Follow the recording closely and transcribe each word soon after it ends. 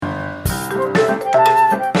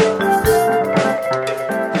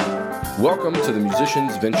Welcome to the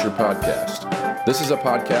Musicians Venture Podcast. This is a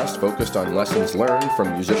podcast focused on lessons learned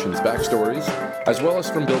from musicians' backstories, as well as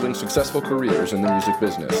from building successful careers in the music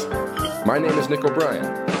business. My name is Nick O'Brien,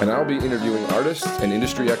 and I'll be interviewing artists and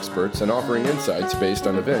industry experts and offering insights based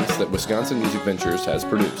on events that Wisconsin Music Ventures has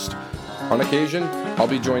produced. On occasion, I'll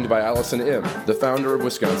be joined by Allison Im, the founder of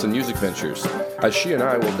Wisconsin Music Ventures, as she and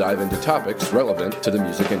I will dive into topics relevant to the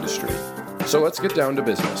music industry. So let's get down to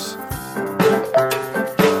business.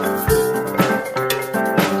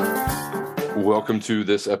 Welcome to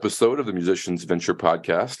this episode of the Musicians Venture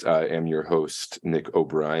Podcast. I am your host, Nick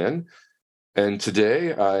O'Brien. And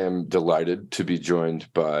today I am delighted to be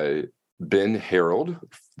joined by Ben Harold,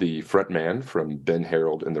 the frontman from Ben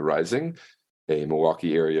Harold and the Rising, a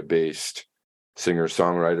Milwaukee area-based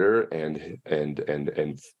singer-songwriter and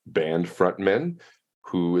band frontman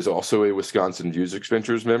who is also a Wisconsin Music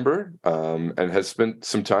Ventures member and has spent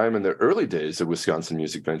some time in the early days of Wisconsin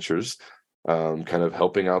Music Ventures kind of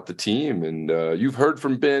helping out the team. And you've heard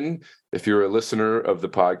from Ben, if you're a listener of the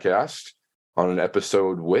podcast, on an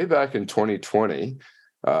episode way back in 2020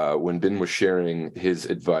 when Ben was sharing his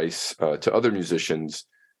advice to other musicians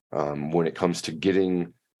when it comes to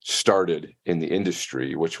getting started in the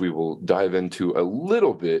industry, which we will dive into a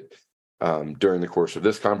little bit during the course of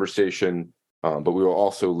this conversation. But we will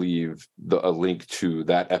also leave a link to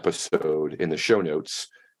that episode in the show notes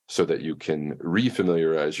so that you can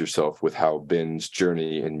refamiliarize yourself with how Ben's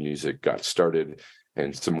journey in music got started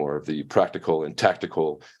and some more of the practical and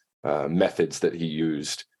tactical methods that he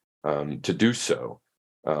used to do so.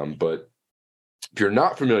 But if you're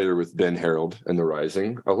not familiar with Ben Harold and the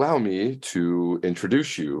Rising, allow me to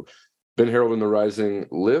introduce you. Ben Harold and the Rising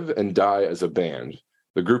live and die as a band.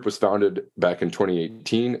 The group was founded back in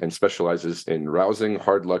 2018 and specializes in rousing,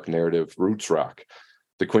 hard luck narrative roots rock.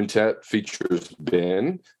 The quintet features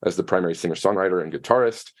Ben as the primary singer-songwriter and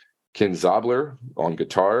guitarist, Ken Zabler on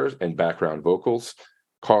guitar and background vocals,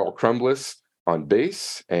 Carl Crumblis on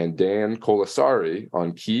bass, and Dan Colasari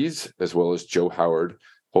on keys, as well as Joe Howard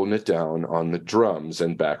holding it down on the drums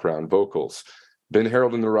and background vocals. Ben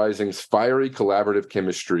Harold and the Rising's fiery collaborative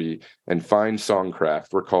chemistry and fine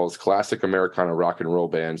songcraft recalls classic Americana rock and roll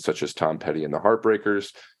bands such as Tom Petty and the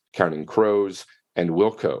Heartbreakers, Counting Crows, and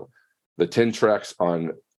Wilco. The 10 tracks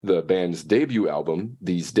on the band's debut album,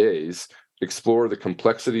 These Days, explore the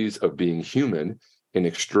complexities of being human in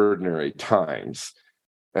extraordinary times.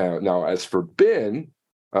 Now, as for Ben,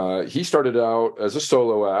 he started out as a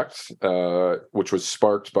solo act, which was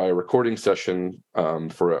sparked by a recording session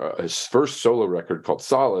for his first solo record called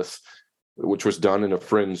Solace, which was done in a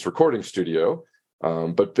friend's recording studio.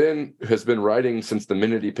 But Ben has been writing since the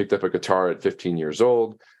minute he picked up a guitar at 15 years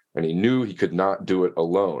old, and he knew he could not do it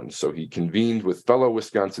alone. So he convened with fellow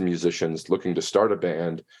Wisconsin musicians looking to start a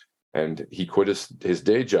band, and he quit his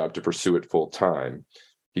day job to pursue it full time.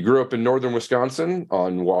 He grew up in northern Wisconsin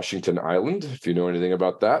on Washington Island, if you know anything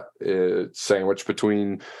about that. It's sandwiched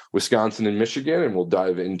between Wisconsin and Michigan, and we'll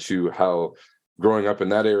dive into how growing up in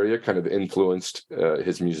that area kind of influenced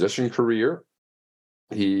his musician career.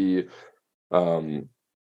 He's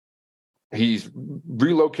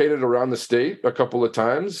relocated around the state a couple of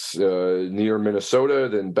times, near Minnesota,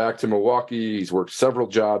 then back to Milwaukee. He's worked several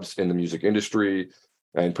jobs in the music industry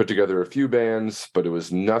and put together a few bands, but it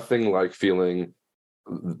was nothing like the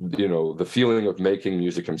feeling of making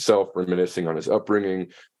music himself, reminiscing on his upbringing,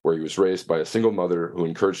 where he was raised by a single mother who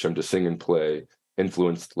encouraged him to sing and play,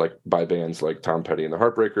 influenced by bands like Tom Petty and the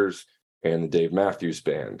Heartbreakers and the Dave Matthews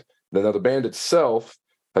Band. Now, the band itself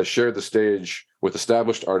has shared the stage with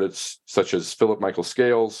established artists such as Philip Michael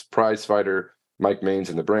Scales, Prize Fighter, Mike Maines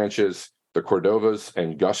and the Branches, the Cordovas,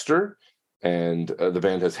 and Guster. And the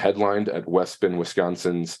band has headlined at West Bend,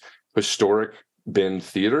 Wisconsin's historic Bend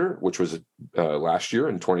Theater, which was last year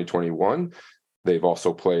in 2021. They've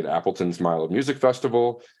also played Appleton's Mile of Music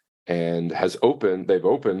Festival and they've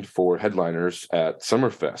opened for headliners at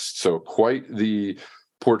Summerfest. So quite the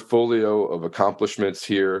portfolio of accomplishments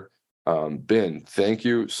here. Ben, thank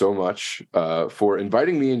you so much for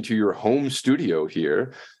inviting me into your home studio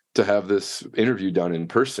here to have this interview done in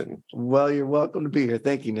person. Well, you're welcome to be here.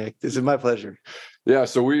 Thank you, Nick. This is my pleasure. Yeah,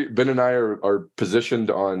 so Ben and I are positioned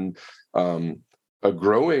on a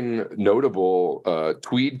growing, notable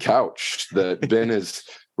tweed couch that Ben has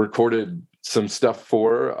recorded some stuff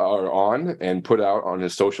on and put out on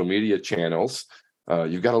his social media channels.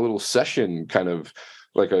 You've got a little session, kind of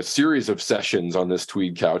like a series of sessions on this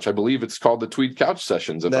tweed couch. I believe it's called the Tweed Couch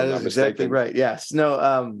Sessions, if I'm not mistaken. That is exactly right. Yes.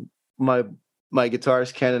 No, my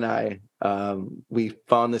guitarist Ken and I, we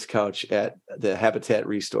found this couch at the Habitat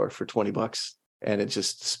Restore for $20. and it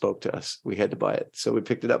just spoke to us. We had to buy it, so we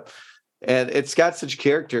picked it up. And it's got such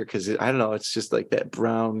character because I don't know, it's just like that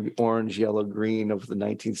brown, orange, yellow, green of the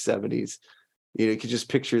 1970s. You could just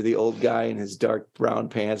picture the old guy in his dark brown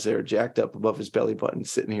pants that are jacked up above his belly button,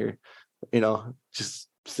 sitting here, just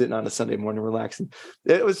sitting on a Sunday morning relaxing.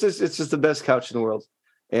 It's just the best couch in the world.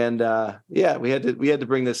 And we had to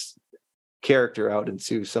bring this character out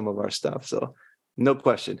into some of our stuff. So no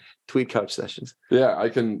question, Tweed Couch Sessions. Yeah, I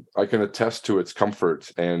can attest to its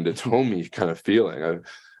comfort and its homey kind of feeling. I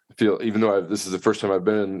feel, even though this is the first time I've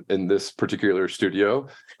been in this particular studio,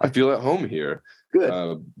 I feel at home here.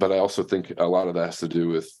 Good. But I also think a lot of that has to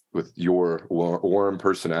do with your warm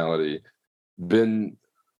personality.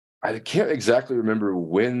 I can't exactly remember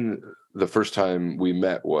when the first time we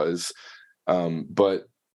met was, but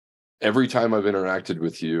every time I've interacted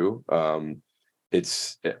with you, I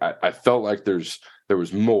felt like there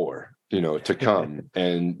was more, to come.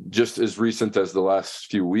 And just as recent as the last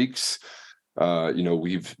few weeks,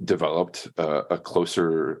 we've developed a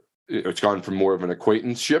closer. It's gone from more of an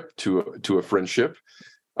acquaintanceship to a friendship,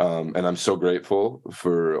 and I'm so grateful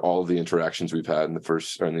for all the interactions we've had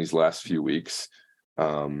in these last few weeks.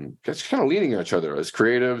 Just kind of leaning on each other as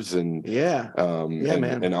creatives and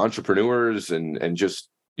man. and entrepreneurs and just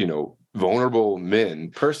vulnerable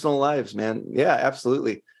men, personal lives, man. Yeah,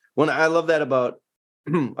 absolutely. I love that about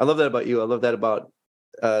you. I love that about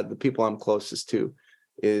the people I'm closest to,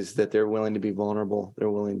 is that they're willing to be vulnerable. They're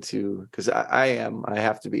willing to, because I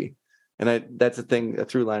have to be, and that's a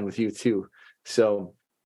through line with you too. So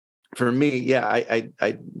for me, yeah,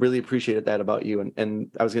 I really appreciated that about you,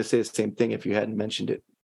 and I was going to say the same thing if you hadn't mentioned it,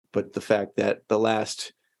 but the fact that the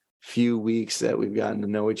last few weeks that we've gotten to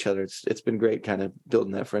know each other, it's been great kind of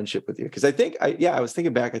building that friendship with you. Because I was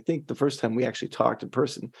thinking back, I think the first time we actually talked in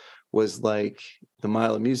person was like the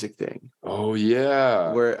Mile of Music thing. Oh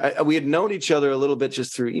yeah, where we had known each other a little bit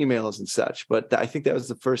just through emails and such, but I think that was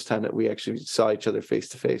the first time that we actually saw each other face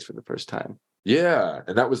to face for the first time. Yeah,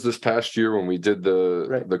 and that was this past year when we did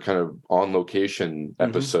the kind of on location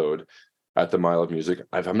episode at the Mile of Music.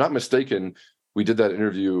 If I'm not mistaken, we did that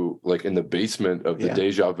interview like in the basement of the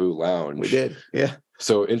Deja Vu Lounge. We did, yeah.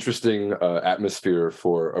 So interesting atmosphere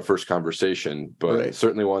for a first conversation, but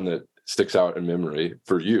certainly one that sticks out in memory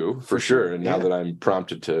for you, for sure. And now that I'm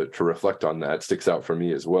prompted to reflect on that, it sticks out for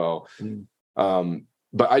me as well.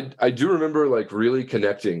 But I do remember like really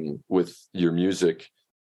connecting with your music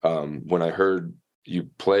when I heard you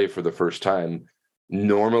play for the first time.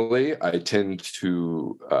 Normally, I tend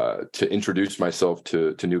to introduce myself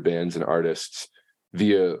to new bands and artists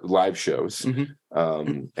via live shows,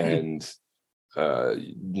 and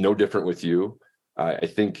no different with you. I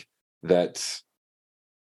think that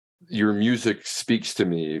your music speaks to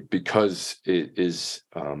me because it is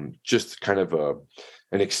just kind of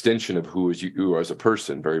an extension of who you are as a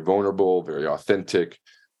person. Very vulnerable, very authentic.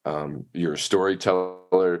 You're a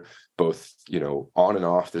storyteller, both on and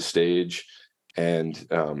off the stage. And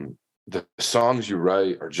the songs you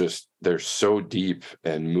write they're so deep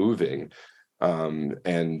and moving.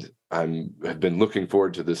 And have been looking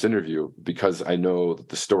forward to this interview because I know that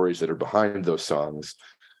the stories that are behind those songs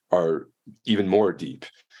are even more deep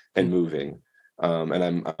and moving.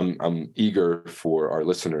 And I'm eager for our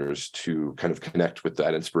listeners to kind of connect with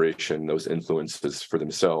that inspiration, those influences for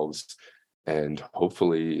themselves, and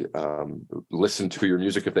hopefully listen to your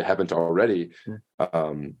music if they haven't already,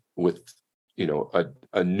 with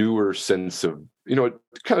a newer sense of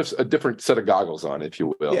kind of a different set of goggles on, if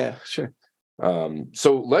you will. Yeah, sure.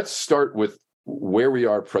 So let's start with where we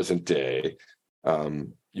are present day.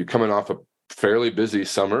 You're coming off a fairly busy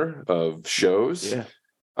summer of shows. Yeah.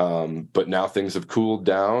 But now things have cooled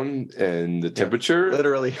down, and the temperature,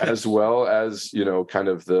 literally, as well as kind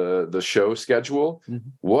of the show schedule.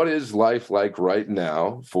 What is life like right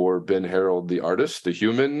now for Ben Harold, the artist, the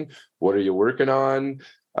human? What are you working on?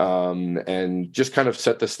 And just kind of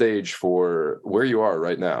set the stage for where you are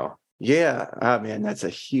right now. Yeah, man, that's a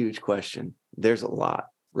huge question. There's a lot,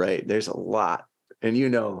 right? There's a lot, and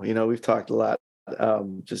we've talked a lot,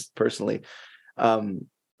 just personally. From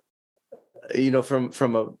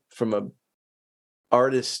a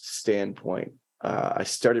artist standpoint, I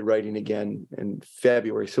started writing again in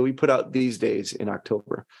February. So we put out These Days in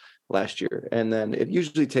October last year. And then it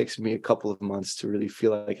usually takes me a couple of months to really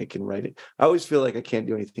feel like I can write it. I always feel like I can't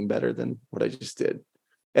do anything better than what I just did.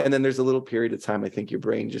 And then there's a little period of time I think your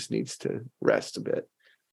brain just needs to rest a bit.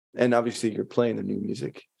 And obviously you're playing the new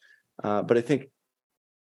music. But I think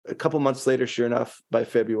a couple months later, sure enough, by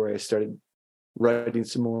February, I started writing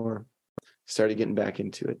some more, started getting back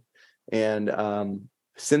into it. And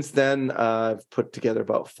since then, I've put together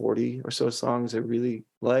about 40 or so songs I really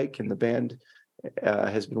like in the band.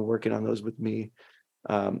 has been working on those with me.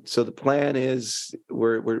 So the plan is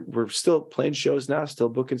we're still playing shows now, still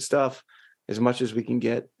booking stuff as much as we can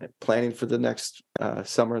get, planning for the next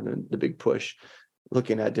summer, the big push,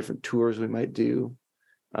 looking at different tours we might do.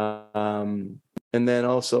 And then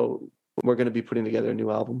also we're going to be putting together a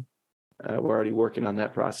new album. We're already working on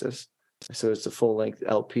that process. So it's a full length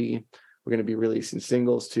LP. We're going to be releasing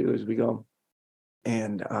singles too as we go.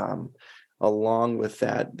 And along with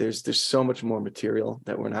that, there's so much more material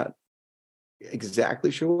that we're not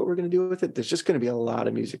exactly sure what we're going to do with it. There's just going to be a lot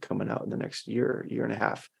of music coming out in the next year and a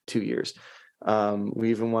half, 2 years.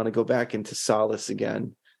 We even want to go back into Solace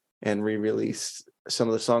again and re-release some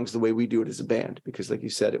of the songs the way we do it as a band, because like you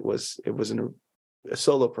said, it wasn't a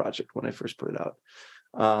solo project when I first put it out.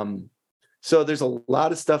 So there's a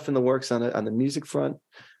lot of stuff in the works on the music front.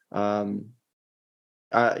 On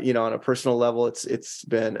a personal level, it's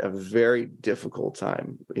been a very difficult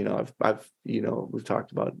time. I've we've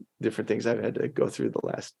talked about different things I've had to go through the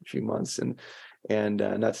last few months, and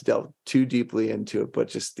not to delve too deeply into it, but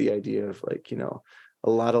just the idea of a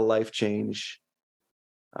lot of life change,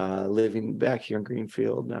 living back here in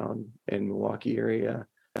Greenfield now in Milwaukee area.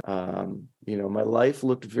 My life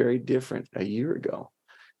looked very different a year ago,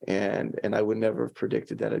 and I would never have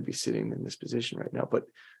predicted that I'd be sitting in this position right now. But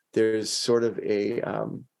there's sort of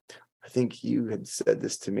I think you had said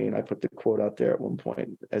this to me, and I put the quote out there at one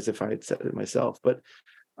point as if I had said it myself, but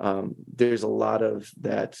there's a lot of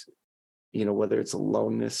that, whether it's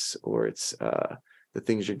aloneness or it's the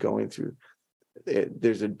things you're going through,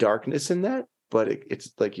 there's a darkness in that, but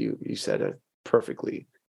it's like you said it perfectly.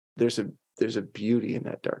 There's a beauty in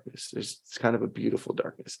that darkness. It's kind of a beautiful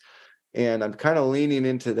darkness. And I'm kind of leaning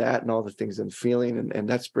into that and all the things I'm feeling, and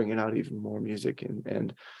that's bringing out even more music.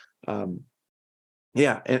 And as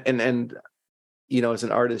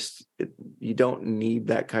an artist, you don't need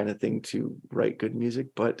that kind of thing to write good music,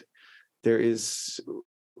 but there is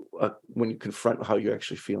when you confront how you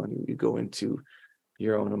actually feel and you go into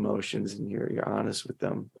your own emotions and you're honest with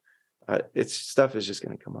them, stuff is just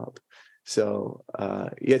going to come up. So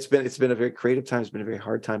it's been a very creative time. It's been a very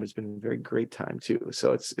hard time. It's been a very great time too.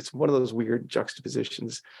 So it's one of those weird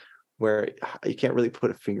juxtapositions where you can't really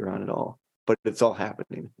put a finger on it all, but it's all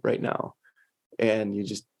happening right now, and you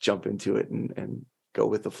just jump into it and go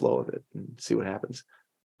with the flow of it and see what happens.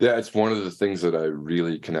 Yeah, it's one of the things that I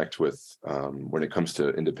really connect with when it comes to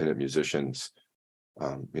independent musicians.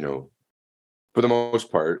 For the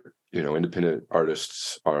most part, independent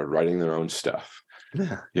artists are writing their own stuff.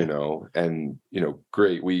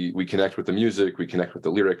 Great. We connect with the music, we connect with the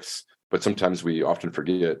lyrics, but sometimes we often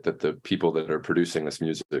forget that the people that are producing this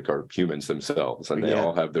music are humans themselves, and they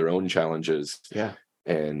all have their own challenges. Yeah.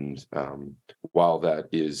 And while that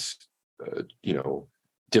is,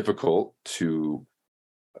 difficult to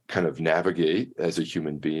kind of navigate as a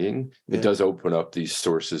human being, it does open up these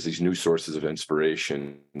new sources of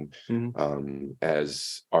inspiration,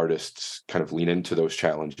 as artists kind of lean into those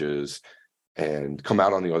challenges and come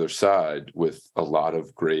out on the other side with a lot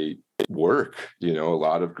of great work, a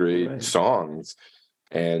lot of great songs.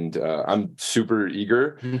 And I'm super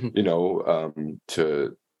eager,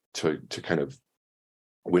 to kind of,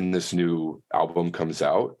 when this new album comes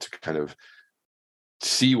out, to kind of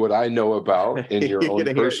see what I know about in your own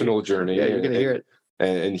personal journey. Yeah, you're going to hear it.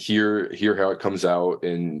 And hear how it comes out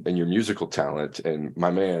in your musical talent. And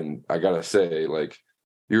my man, I gotta say,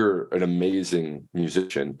 you're an amazing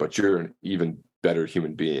musician, but you're an even better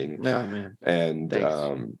human being. Oh, man. And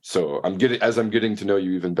so I'm getting to know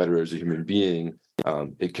you even better as a human being.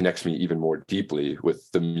 It connects me even more deeply with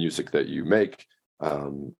the music that you make.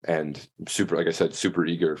 And super, like I said, super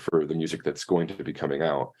eager for the music that's going to be coming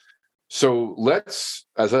out. So let's,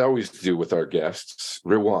 as I always do with our guests,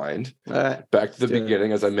 rewind back to the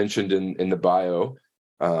beginning. As I mentioned in the bio,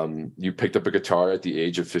 you picked up a guitar at the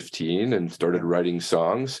age of 15 and started writing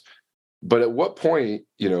songs. But at what point,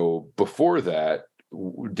 before that,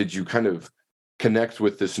 did you kind of connect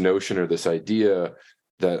with this notion or this idea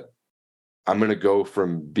that I'm going to go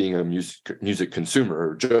from being a music consumer,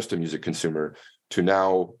 or just a music consumer, to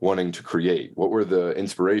now wanting to create? What were the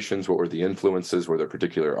inspirations? What were the influences? Were there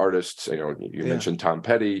particular artists? You mentioned Tom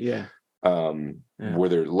Petty. Yeah. Were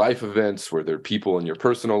there life events? Were there people in your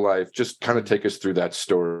personal life? Just kind of take us through that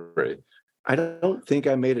story. I don't think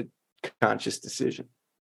I made a conscious decision.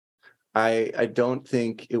 I don't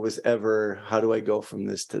think it was ever, how do I go from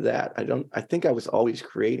this to that? I think I was always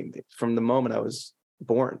creating things from the moment I was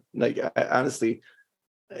born. Honestly,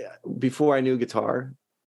 before I knew guitar,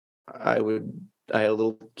 I had a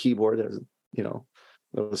little keyboard that was, a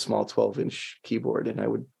little small 12-inch keyboard, and I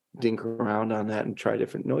would dink around on that and try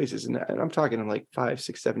different noises. And I'm talking, I'm like 5,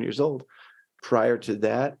 6, 7 years old, prior to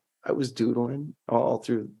that, I was doodling all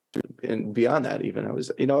through, and beyond that, even I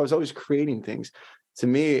was always creating things. To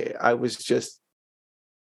me, I was just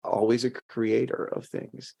always a creator of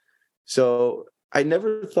things. So I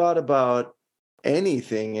never thought about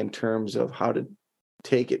anything in terms of how to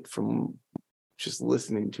take it from just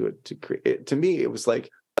listening to it to create. To me, it was like,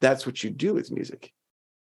 that's what you do with music.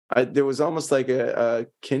 There was almost like a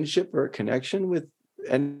kinship or a connection with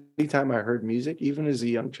anytime I heard music, even as a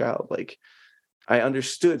young child. Like, I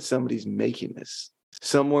understood somebody's making this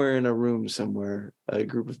somewhere in a room somewhere. A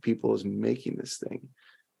group of people is making this thing,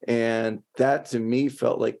 and that to me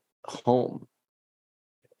felt like home,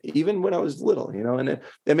 even when I was little. And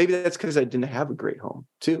maybe that's because I didn't have a great home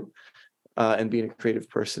too. And being a creative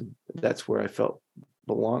person, that's where I felt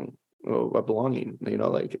a belonging.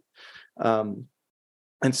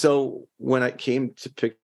 And so when I came to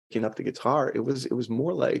picking up the guitar, it was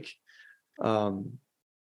more like,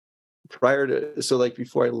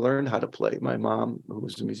 before I learned how to play, my mom, who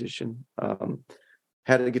was a musician,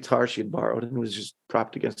 had a guitar she had borrowed and was just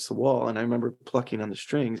propped against the wall. And I remember plucking on the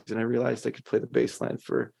strings, and I realized I could play the bass line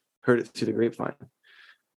for Heard It Through the Grapevine.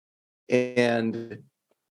 And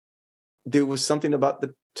there was something about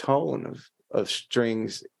the tone of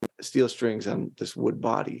strings, steel strings on this wood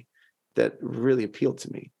body, that really appealed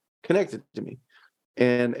to me, connected to me.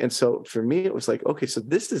 And so for me, it was like, okay, so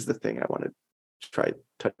this is the thing I want to try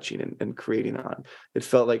touching and creating on. It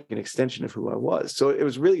felt like an extension of who I was. So it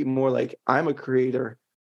was really more like, I'm a creator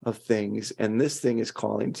of things, and this thing is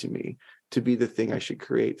calling to me to be the thing I should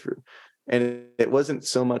create through. And it wasn't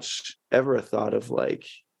so much ever a thought of like,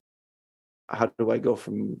 how do I go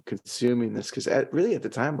from consuming this? Because really at the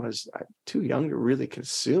time I was too young to really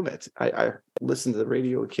consume it. I listened to the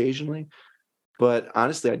radio occasionally, but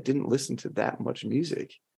honestly, I didn't listen to that much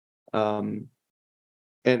music. And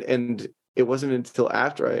it wasn't until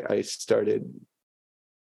after I started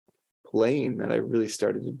playing that I really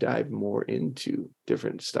started to dive more into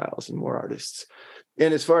different styles and more artists.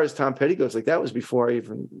 And as far as Tom Petty goes, like, that was before it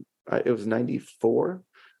was 94.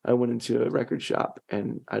 I went into a record shop,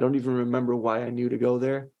 and I don't even remember why I knew to go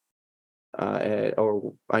there.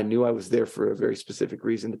 Or I knew I was there for a very specific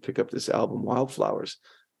reason, to pick up this album, Wildflowers.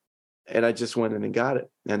 And I just went in and got it.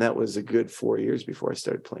 And that was a good 4 years before I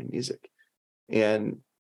started playing music. And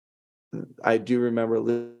I do remember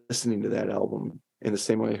listening to that album in the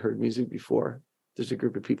same way I heard music before. There's a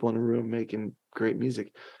group of people in a room making great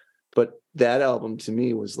music. But that album to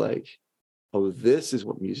me was like, oh, this is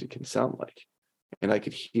what music can sound like. And I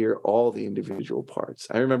could hear all the individual parts.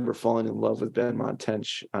 I remember falling in love with Ben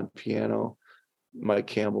Montench on piano, Mike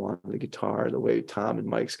Campbell on the guitar, the way Tom and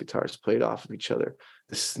Mike's guitars played off of each other,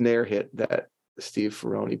 the snare hit that Steve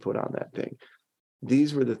Ferroni put on that thing.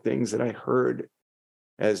 These were the things that I heard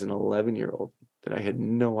as an 11-year-old that I had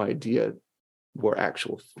no idea were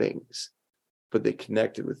actual things, but they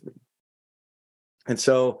connected with me. And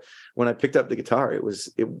so when I picked up the guitar, it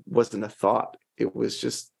wasn't a thought. It was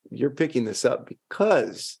just, you're picking this up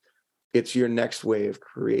because it's your next way of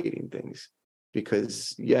creating things.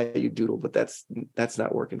 Because you doodle, but that's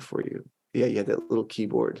not working for you. Yeah, you had that little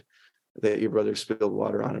keyboard that your brother spilled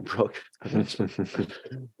water on and broke.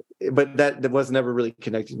 But that was never really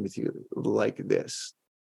connecting with you like this.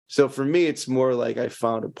 So for me, it's more like I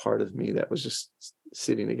found a part of me that was just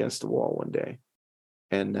sitting against the wall one day,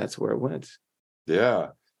 and that's where it went. Yeah.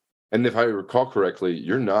 And if I recall correctly,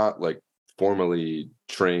 you're not like formally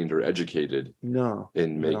trained or educated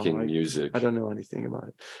in making music. I don't know anything about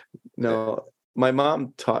it. No, my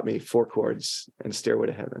mom taught me 4 chords and Stairway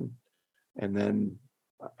to Heaven. And then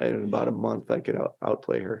in about a month, I could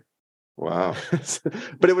outplay her. Wow.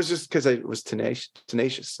 But it was just because I was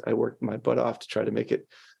tenacious. I worked my butt off to try to make it.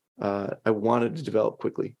 I wanted to develop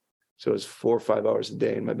quickly. So it was 4 or 5 hours a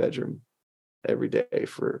day in my bedroom every day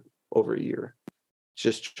for over a year,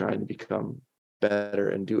 just trying to become better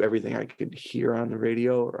and do everything I could hear on the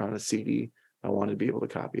radio or on a CD. I wanted to be able to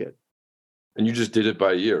copy it. And you just did it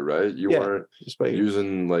by ear, right? You weren't just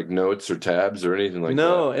using like notes or tabs or anything like that.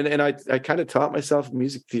 No, and I kind of taught myself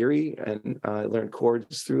music theory, and I learned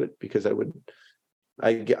chords through it because I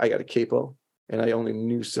got a capo, and I only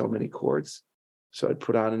knew so many chords. So I'd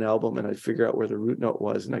put on an album and I'd figure out where the root note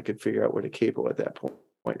was, and I could figure out where to capo at that point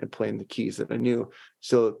and playing the keys that I knew.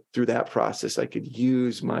 So through that process, I could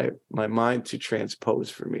use my mind to transpose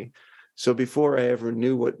for me. So before I ever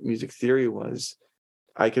knew what music theory was,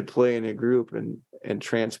 I could play in a group and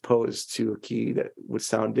transpose to a key that would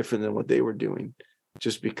sound different than what they were doing,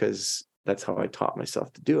 just because that's how I taught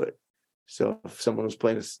myself to do it. So if someone was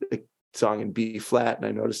playing a song in B flat and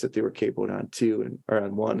I noticed that they were capoed on 2 or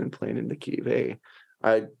on 1 and playing in the key of A,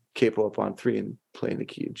 I'd capo up on 3 and play in the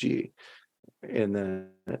key of G. and then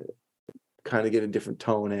kind of get a different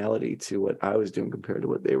tonality to what I was doing compared to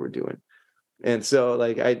what they were doing. And so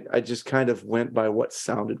like I just kind of went by what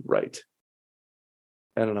sounded right.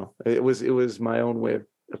 I don't know. It was my own way of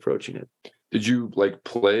approaching it. Did you like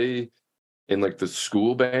play in like the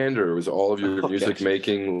school band, or was all of your music gosh.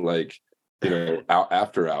 making like,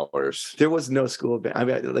 after hours? There was no school band. I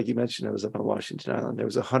mean, like you mentioned, I was up on Washington Island. There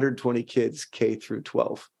was 120 kids, K through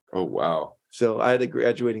 12. Oh, wow. So I had a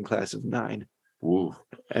graduating class of 9. Woo.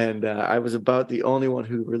 And I was about the only one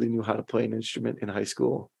who really knew how to play an instrument in high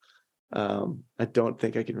school. I don't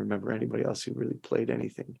think I can remember anybody else who really played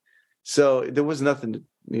anything. So there was nothing to,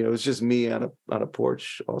 it was just me on a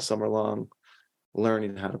porch all summer long,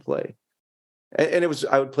 learning how to play. And it was,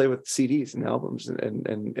 I would play with CDs and albums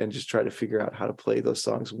and just try to figure out how to play those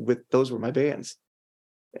songs those were my bands.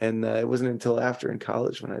 And it wasn't until after in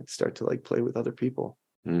college when I'd start to like play with other people.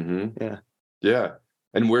 Mm-hmm. Yeah. Yeah.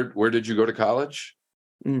 And where did you go to college?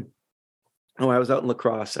 Oh, I was out in La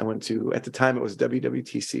Crosse. I went to, at the time it was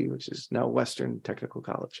WWTC, which is now Western Technical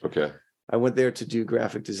College. Okay. I went there to do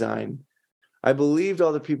graphic design. I believed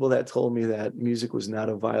all the people that told me that music was not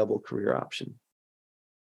a viable career option,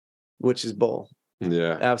 which is bull.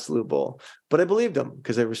 Yeah. Absolute bull. But I believed them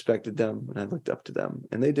because I respected them and I looked up to them,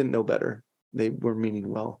 and they didn't know better. They were meaning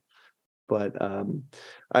well. But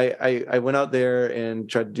I went out there and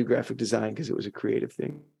tried to do graphic design because it was a creative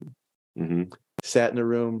thing. Mm-hmm. Sat in a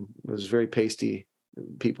room, it was very pasty,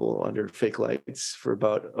 people under fake lights for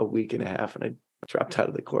about a week and a half, and I dropped out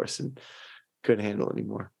of the course and couldn't handle it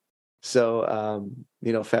anymore. So,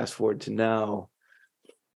 fast forward to now,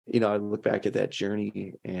 I look back at that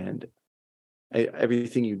journey, and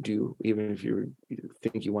everything you do, even if you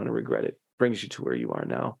think you want to regret it, brings you to where you are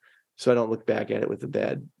now. So I don't look back at it with a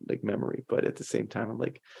bad like memory, but at the same time, I'm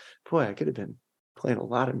like, boy, I could have been playing a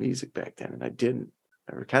lot of music back then, and I didn't.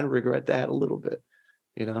 I kind of regret that a little bit,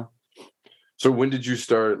 So when did you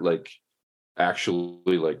start like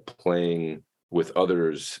actually like playing with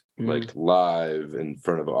others, like live in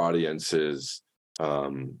front of audiences?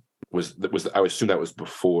 Was I would assume that was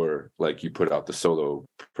before like you put out the solo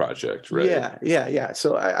project, right? Yeah.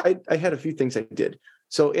 So I had a few things I did.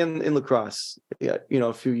 So in La Crosse,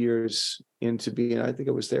 a few years into being, I think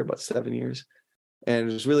I was there about 7 years, and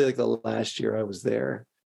it was really like the last year I was there.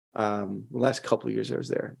 The last couple of years I was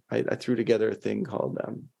there, I threw together a thing called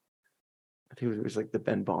I think it was like the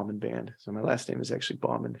Ben Bauman Band. So my last name is actually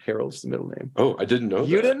Bauman. Harold's the middle name. Oh, I didn't know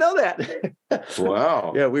you that. didn't know that.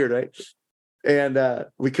 Wow. Yeah, weird, right? And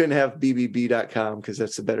we couldn't have bbb.com because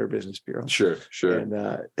that's the Better Business Bureau. Sure. And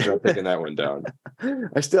I'm taking that one down.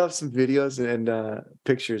 I still have some videos and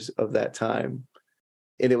pictures of that time.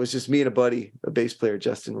 And it was just me and a buddy, a bass player,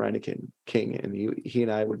 Justin Reineken King, and he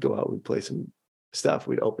and I would go out, we'd play some stuff,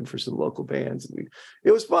 we'd open for some local bands.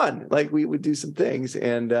 It was fun. Like we would do some things,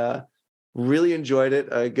 and really enjoyed it.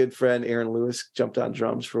 A good friend, Aaron Lewis, jumped on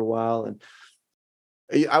drums for a while, and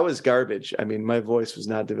I was garbage. I mean, my voice was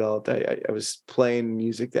not developed. I was playing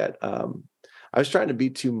music that I was trying to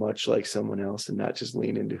be too much like someone else and not just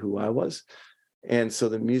lean into who I was. And so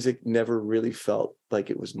the music never really felt like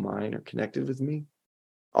it was mine or connected with me.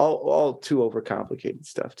 All too overcomplicated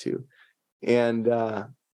stuff too. And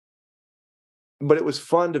but it was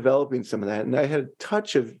fun developing some of that. And I had a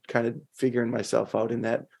touch of kind of figuring myself out in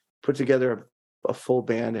that, put together a full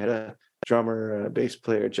band. I had a drummer, a bass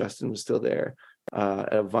player, Justin was still there,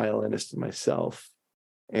 a violinist, and myself.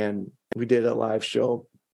 And we did a live show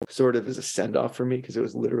sort of as a send-off for me, because it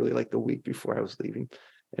was literally like the week before I was leaving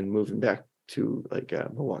and moving back to like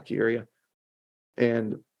Milwaukee area.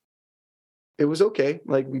 And it was okay.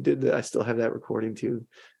 Like I still have that recording too.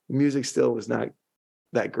 The music still was not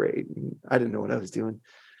that great. I didn't know what I was doing,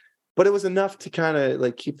 but it was enough to kind of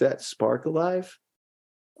like keep that spark alive.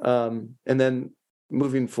 And then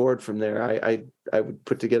moving forward from there, I would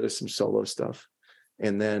put together some solo stuff,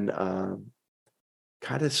 and then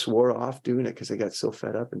kind of swore off doing it because I got so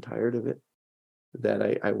fed up and tired of it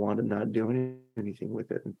that I wanted not doing anything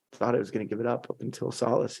with it, and thought I was going to give it up until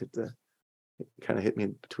Solace kind of hit me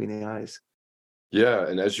between the eyes. Yeah,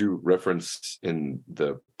 and as you referenced in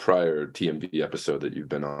the prior TMV episode that you've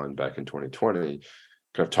been on back in 2020,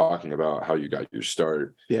 kind of talking about how you got your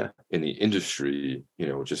start in the industry,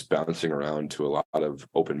 just bouncing around to a lot of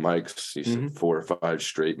open mics. You said 4 or 5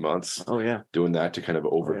 straight months. Oh yeah, doing that to kind of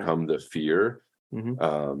overcome the fear.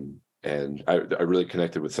 And I really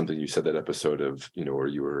connected with something you said that episode of, where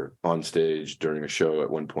you were on stage during a show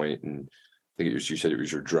at one point, and I think you said it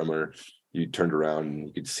was your drummer. You turned around and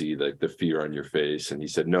you could see like the fear on your face, and he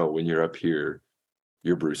said, "No, when you're up here,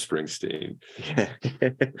 you're Bruce Springsteen."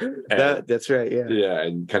 Yeah, that's right. Yeah,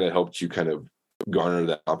 and kind of helped you kind of garner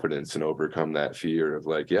that confidence and overcome that fear of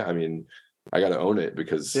like, yeah, I mean, I got to own it,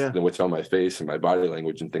 because then what's on my face and my body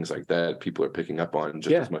language and things like that, people are picking up on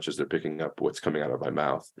just as much as they're picking up what's coming out of my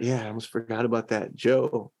mouth. Yeah, I almost forgot about that.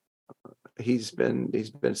 Joe, he's been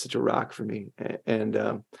such a rock for me. And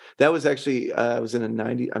that was actually, I was in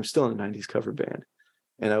I'm still in a 90s cover band,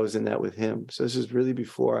 and I was in that with him. So this is really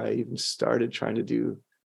before I even started trying to do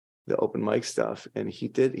the open mic stuff. And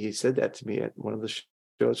he said that to me at one of the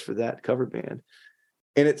shows for that cover band.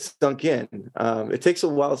 And it sunk in. It takes a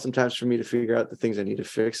while sometimes for me to figure out the things I need to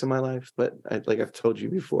fix in my life. But like I've told you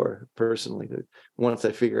before, personally, that once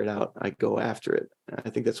I figure it out, I go after it. I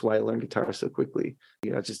think that's why I learned guitar so quickly.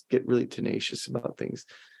 I just get really tenacious about things.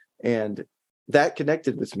 And that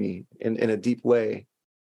connected with me in a deep way.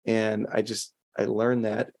 And I learned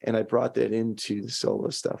that, and I brought that into the solo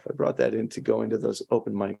stuff. I brought that into going to those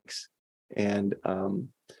open mics. And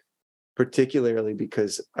particularly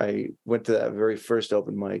because I went to that very first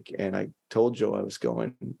open mic, and I told Joe I was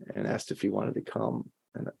going and asked if he wanted to come.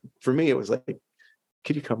 And for me, it was like,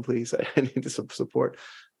 could you come, please? I need some support.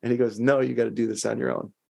 And he goes, no, you got to do this on your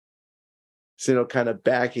own. So, kind of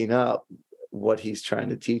backing up what he's trying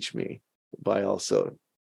to teach me by also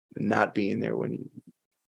not being there when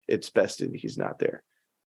it's best if he's not there.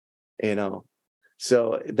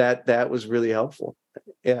 So that was really helpful.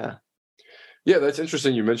 Yeah. Yeah, that's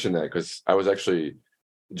interesting you mentioned that, because I was actually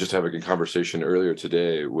just having a conversation earlier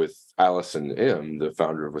today with Allison M., the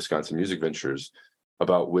founder of Wisconsin Music Ventures,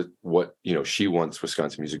 about what she wants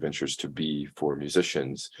Wisconsin Music Ventures to be for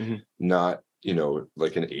musicians, not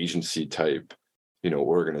like an agency type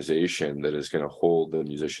organization that is going to hold the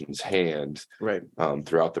musician's hand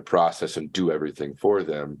throughout the process and do everything for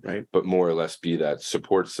them, but more or less be that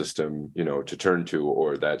support system to turn to,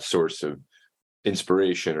 or that source of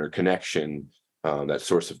inspiration or connection, that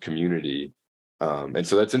source of community. And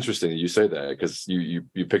so that's interesting that you say that, because you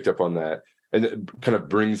picked up on that, and it kind of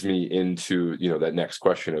brings me into that next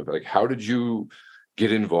question of like, how did you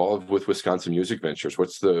get involved with Wisconsin Music Ventures?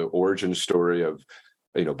 What's the origin story of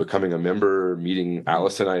becoming a member, meeting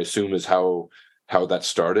Allison? I assume is how that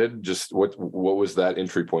started. Just what was that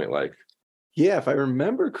entry point like? Yeah, if I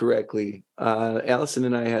remember correctly, Allison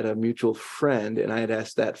and I had a mutual friend, and I had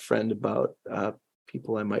asked that friend about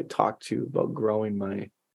people I might talk to about growing my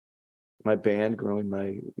band, growing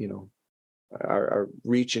my our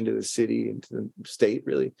reach into the city, into the state,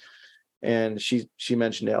 really. And she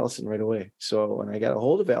mentioned Allison right away. So when I got a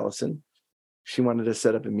hold of Allison, she wanted to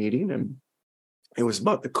set up a meeting, and it was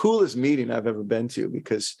about the coolest meeting I've ever been to,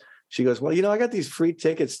 because she goes, well, I got these free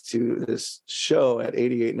tickets to this show at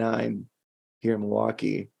 88.9 here in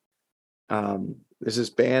Milwaukee. There's this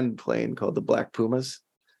band playing called the Black Pumas.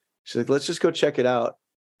 She's like, let's just go check it out,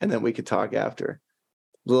 and then we could talk after.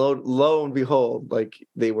 Lo and behold, like,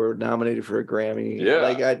 they were nominated for a Grammy. Yeah.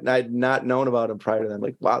 Like I'd not known about them prior to them.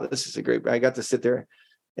 Like, wow, this is a great. I got to sit there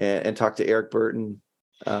and talk to Eric Burton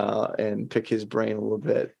and pick his brain a little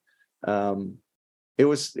bit. It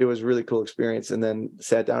was a really cool experience. And then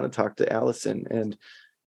sat down and talked to Allison, and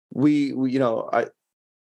we her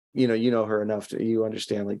enough to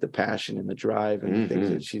understand like the passion and the drive and the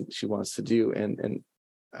things that she wants to do. And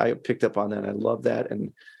I picked up on that. I love that.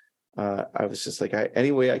 And I was just like,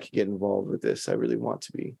 any way I could get involved with this, I really want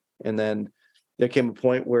to be. And then there came a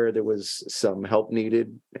point where there was some help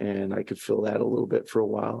needed, and I could fill that a little bit for a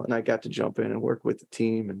while. And I got to jump in and work with the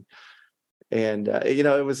team, and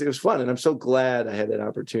it was fun. And I'm so glad I had that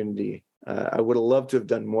opportunity. I would have loved to have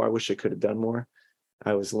done more. I wish I could have done more.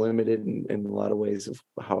 I was limited in a lot of ways of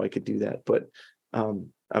how I could do that, but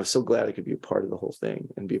I was so glad I could be a part of the whole thing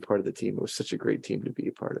and be a part of the team. It was such a great team to be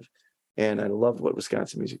a part of. And I loved what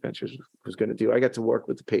Wisconsin Music Ventures was going to do. I got to work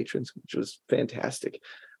with the patrons, which was fantastic,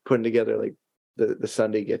 putting together like the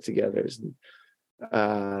Sunday get-togethers. And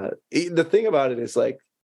the thing about it is like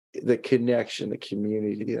the connection, the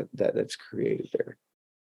community that's created there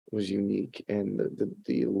was unique, and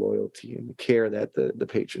the loyalty and the care that the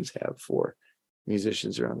patrons have for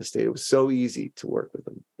musicians around the state. It was so easy to work with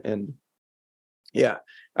them. And yeah,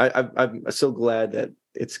 I'm so glad that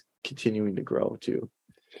it's continuing to grow too.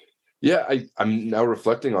 Yeah, I'm now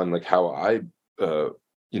reflecting on like how I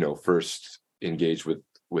first engaged with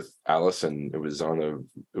Allison. It was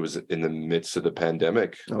in the midst of the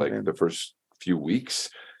pandemic. The first few weeks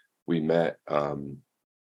we met on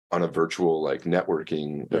a virtual like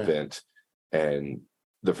networking event, and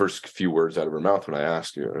the first few words out of her mouth when I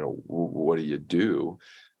asked what do you do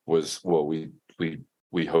was, well, we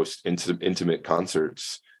host intimate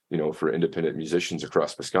concerts for independent musicians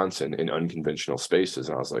across Wisconsin in unconventional spaces.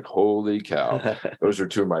 And I was like, holy cow, those are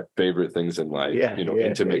two of my favorite things in life,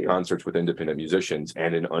 intimate concerts with independent musicians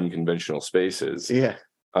and in unconventional spaces. Yeah.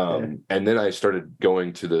 And then I started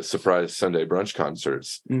going to the surprise Sunday brunch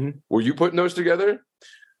concerts. Mm-hmm. Were you putting those together?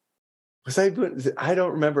 I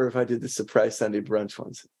don't remember if I did the surprise Sunday brunch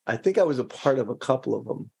ones. I think I was a part of a couple of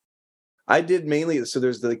them. I did mainly, so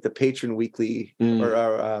there's the patron weekly or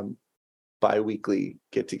our bi-weekly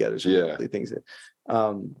get-togethers, weekly things.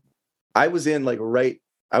 I was in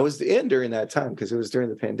during that time because it was during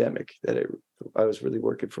the pandemic that I was really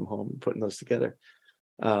working from home and putting those together.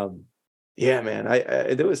 Yeah, man,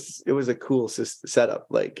 it was a cool setup.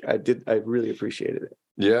 Like I really appreciated it.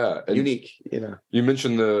 Yeah, and unique. You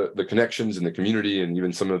mentioned the connections in the community, and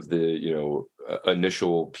even some of the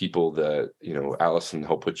initial people that Allison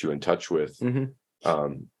helped put you in touch with.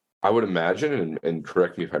 Mm-hmm. I would imagine, and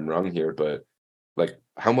correct me if I'm wrong here, but like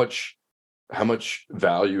how much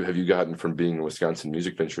value have you gotten from being a Wisconsin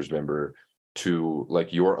Music Ventures member to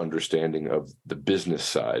like your understanding of the business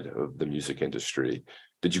side of the music industry?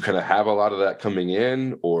 Did you kind of have a lot of that coming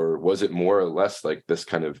in, or was it more or less like this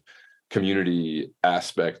kind of community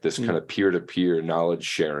aspect, this kind of peer-to-peer knowledge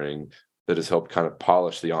sharing that has helped kind of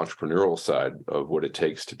polish the entrepreneurial side of what it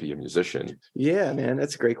takes to be a musician? Yeah, man,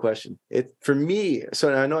 that's a great question. For me,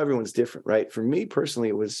 so I know everyone's different, right? For me personally,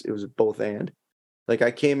 it was both and. Like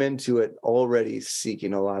I came into it already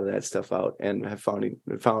seeking a lot of that stuff out and have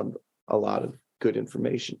found a lot of good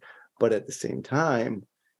information. But at the same time,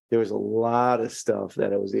 there was a lot of stuff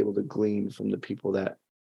that I was able to glean from the people that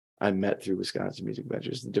I met through Wisconsin Music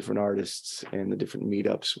Ventures, the different artists and the different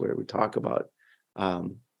meetups where we talk about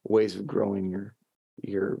ways of growing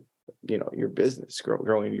your business,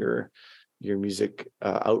 growing your music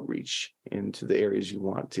outreach into the areas you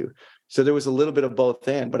want to. So there was a little bit of both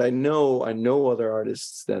and, but I know other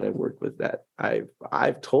artists that I've worked with that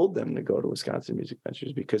I've told them to go to Wisconsin Music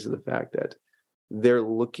Ventures because of the fact that they're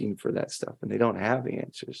looking for that stuff and they don't have the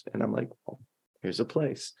answers. And I'm like, well, here's a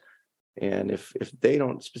place. And if they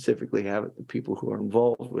don't specifically have it, the people who are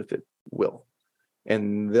involved with it will.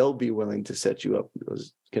 And they'll be willing to set you up with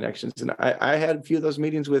those connections. And I had a few of those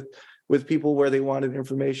meetings with people where they wanted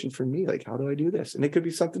information from me, like, how do I do this? And it could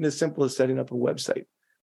be something as simple as setting up a website,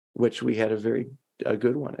 which we had a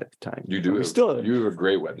good one at the time. You do. You have a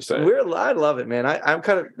great website. I love it, man. I'm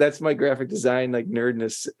kind of, that's my graphic design, like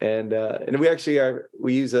nerdness. And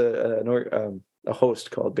we use a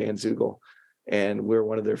host called Bandzoogle. And we're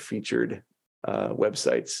one of their featured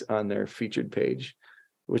websites on their featured page,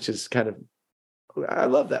 which is kind of, I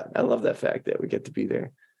love that. I love that fact that we get to be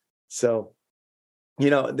there. So,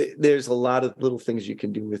 there's a lot of little things you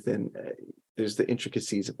can do within. There's the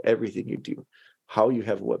intricacies of everything you do, how you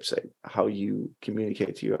have a website, how you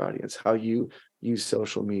communicate to your audience, how you use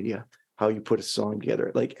social media, how you put a song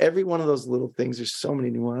together. Like every one of those little things, there's so many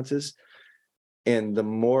nuances. And the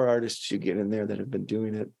more artists you get in there that have been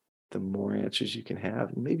doing it, the more answers you can have,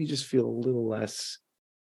 and maybe just feel a little less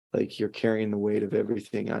like you're carrying the weight of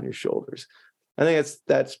everything on your shoulders. I think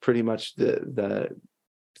that's pretty much the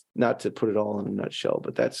not to put it all in a nutshell,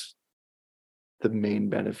 but that's the main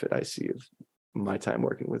benefit I see of my time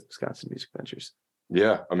working with Wisconsin Music Ventures.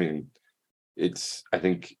 Yeah, I mean, I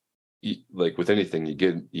think like with anything, you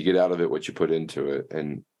get out of it what you put into it,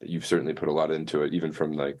 and you've certainly put a lot into it, even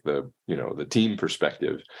from like the team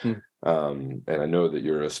perspective. And I know that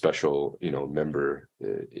you're a special member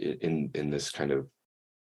in this kind of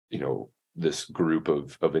this group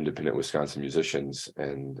of independent Wisconsin musicians,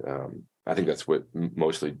 and I think that's what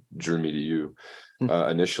mostly drew me to you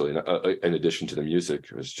initially. In addition to the music,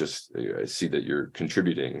 it was just I see that you're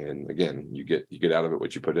contributing, and again, you get out of it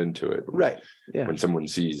what you put into it. Right. Yeah. When someone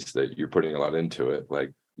sees that you're putting a lot into it,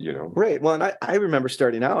 Right. Well, and I remember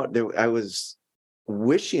starting out, I was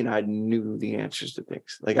wishing I knew the answers to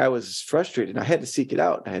things. Like I was frustrated. I had to seek it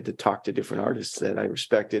out. I had to talk to different artists that I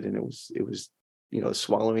respected, and it was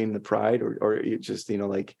swallowing the pride or it just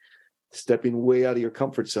like stepping way out of your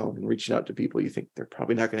comfort zone and reaching out to people you think they're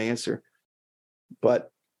probably not going to answer.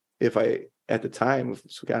 But if at the time, if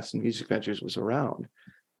Wisconsin Music Ventures was around,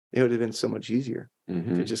 it would have been so much easier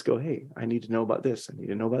to just go, hey, I need to know about this. I need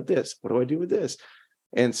to know about this. What do I do with this?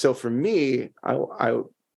 And so for me, I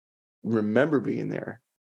remember being there.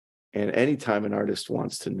 And anytime an artist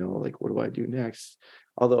wants to know, like, what do I do next?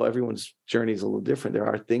 Although everyone's journey is a little different, there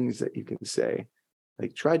are things that you can say,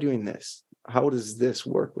 like, try doing this. How does this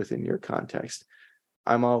work within your context?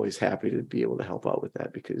 I'm always happy to be able to help out with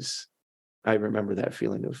that because I remember that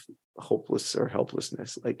feeling of hopeless or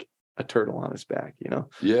helplessness, like a turtle on its back,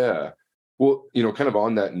 Yeah. Well, kind of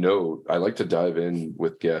on that note, I like to dive in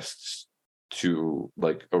with guests to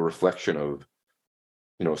like a reflection of,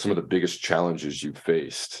 some of the biggest challenges you've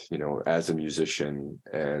faced, as a musician.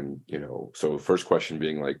 And, so first question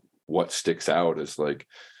being like, what sticks out as like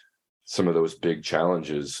some of those big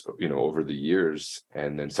challenges, over the years?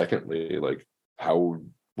 And then secondly, like, how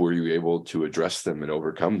were you able to address them and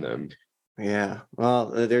overcome them? Yeah,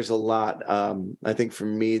 well, there's a lot. I think for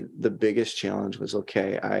me, the biggest challenge was,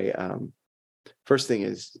 first thing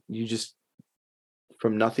is you just,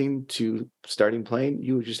 from nothing to starting playing,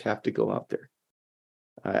 you just have to go out there.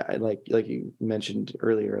 I like you mentioned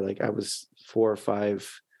earlier, like I was 4 or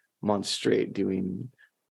 5 months straight doing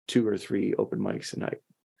 2 or 3 open mics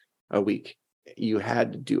a week. You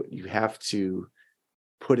had to do it. You have to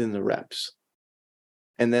put in the reps.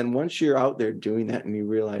 And then once you're out there doing that and you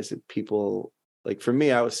realize that people, like for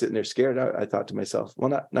me, I was sitting there scared. I thought to myself,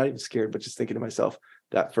 well, not even scared, but just thinking to myself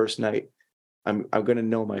that first night, I'm going to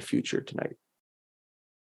know my future tonight.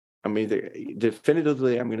 I'm either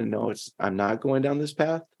definitively, I'm going to know I'm not going down this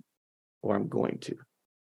path or I'm going to.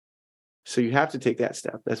 So you have to take that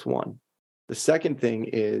step. That's one. The second thing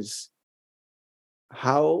is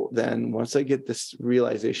how then, once I get this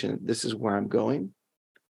realization, this is where I'm going,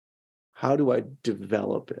 how do I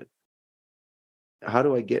develop it? How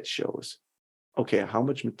do I get shows? Okay, how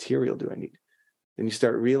much material do I need? Then you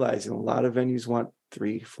start realizing a lot of venues want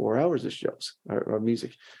 3-4 hours of shows or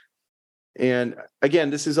music. And again,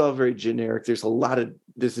 this is all very generic. There's a lot of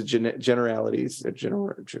generalities, I'm trying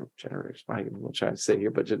to say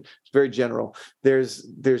here, but it's very general. There's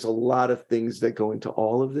a lot of things that go into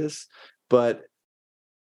all of this, but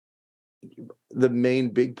the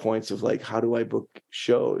main big points of like, how do I book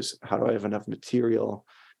shows? How do I have enough material?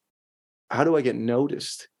 How do I get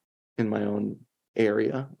noticed in my own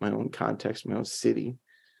area, my own context, my own city?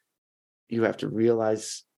 You have to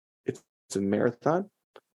realize it's a marathon.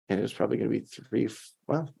 And it's probably going to be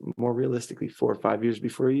more realistically, 4 or 5 years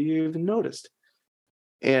before you even noticed.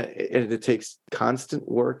 And it takes constant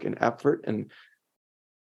work and effort. And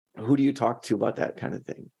who do you talk to about that kind of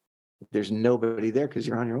thing? There's nobody there because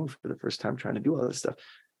you're on your own for the first time trying to do all this stuff.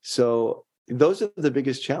 So those are the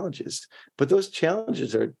biggest challenges. But those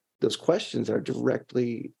questions are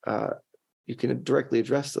directly, you can directly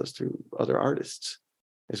address those through other artists,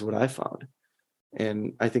 is what I found.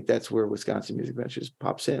 And I think that's where Wisconsin Music Ventures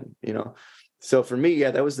pops in, So for me,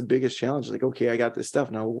 that was the biggest challenge. Like, okay, I got this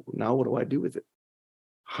stuff. Now what do I do with it?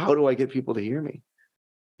 How do I get people to hear me?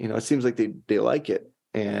 It seems like they like it.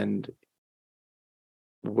 And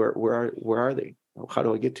where are they? How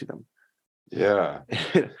do I get to them? Yeah.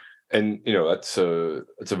 And, it's a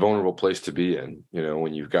vulnerable place to be in,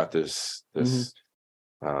 when you've got this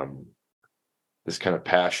kind of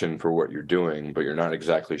passion for what you're doing, but you're not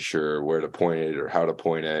exactly sure where to point it or how to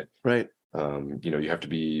point it. Right. You have to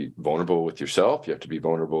be vulnerable with yourself. You have to be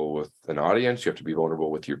vulnerable with an audience. You have to be vulnerable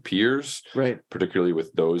with your peers, right? Particularly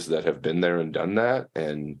with those that have been there and done that.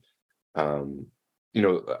 And,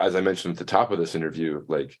 as I mentioned at the top of this interview,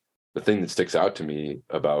 like the thing that sticks out to me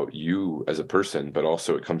about you as a person, but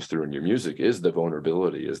also it comes through in your music, is the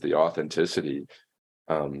vulnerability, is the authenticity.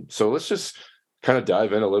 So let's just kind of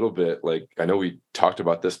dive in a little bit. Like, I know we talked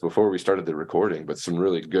about this before we started the recording, but some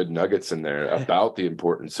really good nuggets in there about the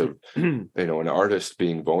importance of, an artist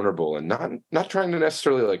being vulnerable and not trying to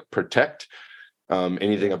necessarily like protect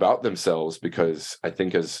anything about themselves, because I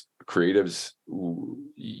think as creatives,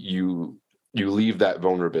 you leave that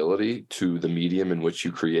vulnerability to the medium in which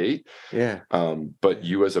you create. Yeah. But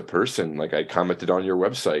you as a person, like I commented on your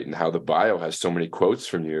website and how the bio has so many quotes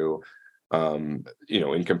from you,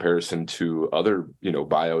 in comparison to other,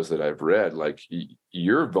 bios that I've read, like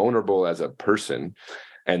you're vulnerable as a person,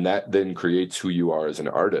 and that then creates who you are as an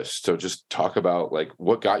artist. So just talk about like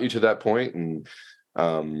what got you to that point, and,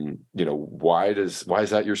 why is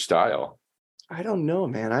that your style? I don't know,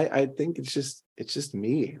 man. I think it's just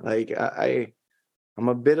me. Like I'm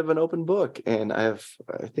a bit of an open book, and I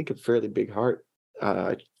think a fairly big heart.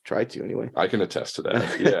 I try to anyway. I can attest to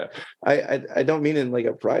that. Yeah. I don't mean in like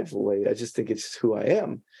a prideful way. I just think it's who I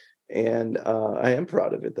am. And I am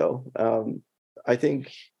proud of it though. I don't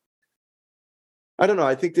know.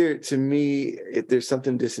 I think there's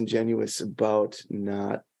something disingenuous about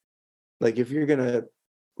not, like, if you're going to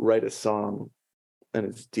write a song and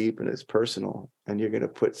it's deep and it's personal, and you're going to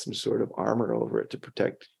put some sort of armor over it to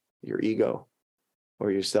protect your ego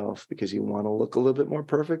or yourself because you want to look a little bit more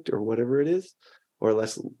perfect or whatever it is, or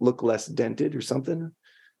look less dented or something.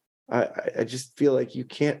 I just feel like you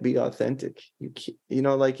can't be authentic. You can't,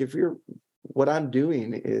 like what I'm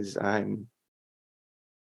doing is I'm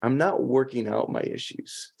not working out my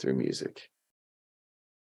issues through music.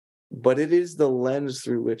 but it is the lens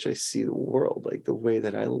through which I see the world, like the way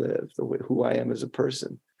that I live, the way who I am as a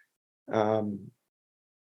person.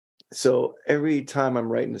 So every time I'm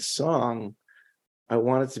writing a song, I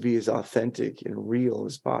want it to be as authentic and real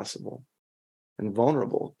as possible and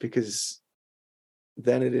vulnerable, because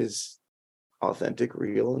then it is authentic,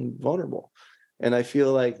 real, and vulnerable. And I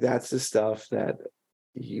feel like that's the stuff that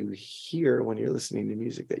you hear when you're listening to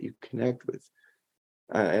music that you connect with.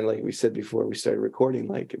 And like we said before we started recording,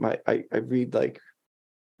 like I read, like,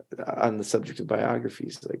 on the subject of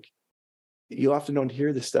biographies, like, you often don't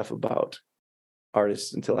hear this stuff about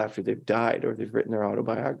artists until after they've died or they've written their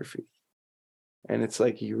autobiography. And it's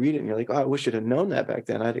like, you read it and you're like, oh, I wish I'd have known that back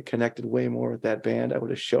then. I'd have connected way more with that band. I would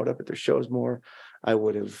have showed up at their shows more. I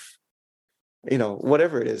would have,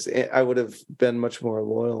 whatever it is, I would have been much more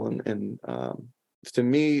loyal. And to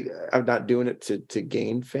me, I'm not doing it to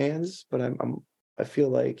gain fans, but I feel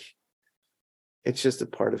like it's just a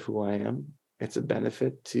part of who I am. It's a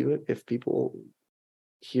benefit to it. If people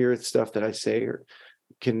hear stuff that I say or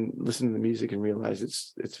can listen to the music and realize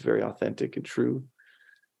it's very authentic and true,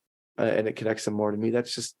 and it connects them more to me,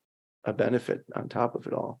 that's just a benefit on top of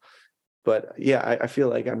it all. But yeah, I feel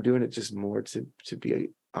like I'm doing it just more to be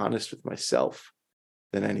honest with myself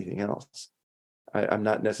than anything else. I'm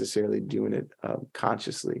not necessarily doing it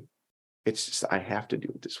consciously. It's just, I have to do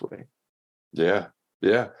it this way. Yeah.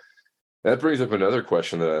 That brings up another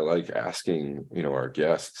question that I like asking, our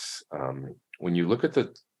guests. When you look at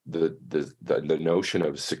the notion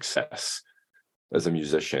of success as a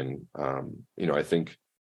musician, I think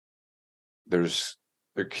there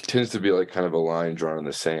tends to be like kind of a line drawn in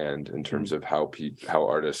the sand in terms of how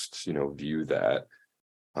artists, view that,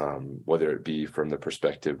 whether it be from the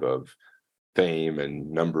perspective of fame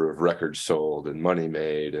and number of records sold and money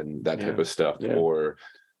made and that type of stuff, or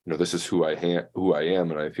this is who I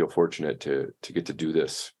am, and I feel fortunate to get to do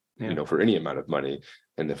this, for any amount of money.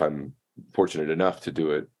 And if I'm fortunate enough to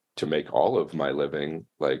do it to make all of my living,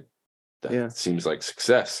 like that seems like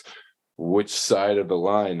success. Which side of the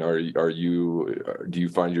line do you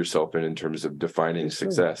find yourself in terms of defining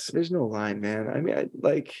success? There's no line, man. I mean,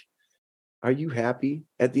 are you happy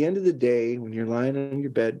at the end of the day when you're lying on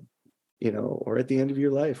your bed, or at the end of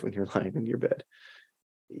your life when you're lying in your bed?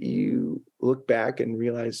 You look back and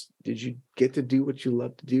realize, did you get to do what you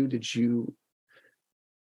love to do?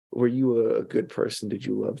 Were you a good person? Did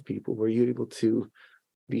you love people? Were you able to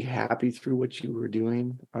be happy through what you were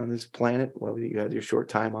doing on this planet while you had your short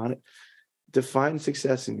time on it? Define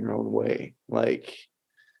success in your own way. Like,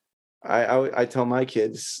 I tell my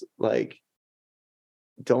kids, like,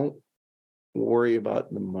 don't worry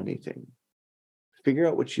about the money thing. Figure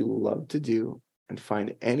out what you love to do and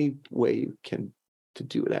find any way you can to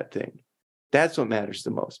do that thing. That's what matters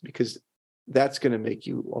the most, because that's going to make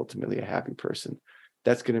you ultimately a happy person.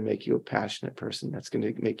 That's going to make you a passionate person. That's going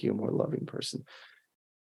to make you a more loving person.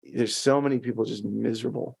 There's so many people just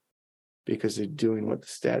miserable because they're doing what the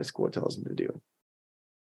status quo tells them to do.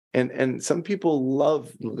 And some people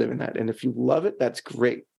love living that. And if you love it, that's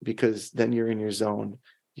great, because then you're in your zone.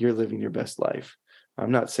 You're living your best life.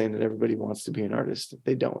 I'm not saying that everybody wants to be an artist.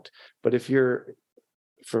 They don't. But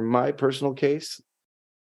for my personal case,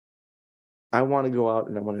 I want to go out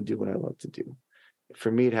and I want to do what I love to do.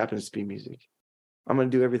 For me, it happens to be music. I'm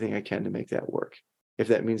going to do everything I can to make that work. If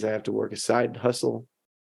that means I have to work a side hustle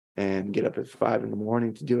and get up at 5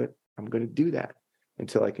 a.m. to do it, I'm going to do that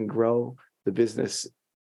until I can grow the business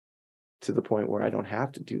to the point where I don't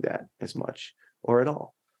have to do that as much or at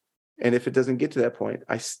all. And if it doesn't get to that point,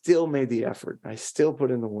 I still made the effort. I still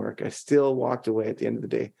put in the work. I still walked away at the end of the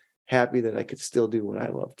day happy that I could still do what I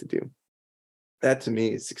love to do. That to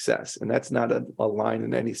me is success. And that's not a line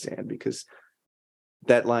in any sand, because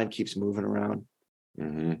that line keeps moving around.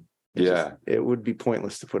 Mm-hmm. It would be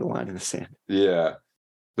pointless to put a line in the sand. Yeah.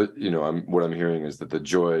 But, what I'm hearing is that the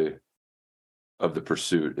joy of the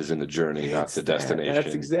pursuit is in the journey, not the destination.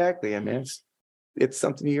 That's exactly. I mean, it's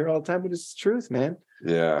something you hear all the time, but it's the truth, man.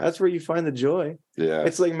 Yeah. That's where you find the joy. Yeah.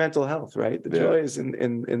 It's like mental health, right? The joy is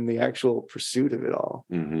in the actual pursuit of it all.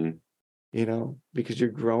 Mm-hmm. Because you're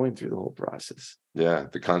growing through the whole process. Yeah.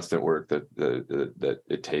 The constant work that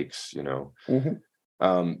it takes, Mm-hmm.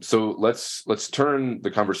 So let's turn the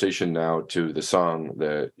conversation now to the song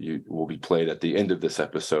that will be played at the end of this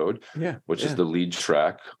episode, which is the lead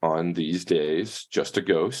track on These Days, Just a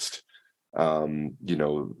Ghost.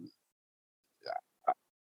 Your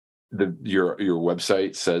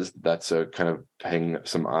website says that's a kind of paying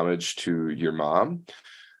some homage to your mom.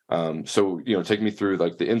 So take me through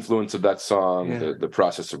like the influence of that song, the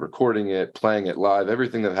process of recording it, playing it live,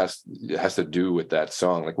 everything that has to do with that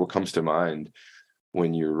song. Like, what comes to mind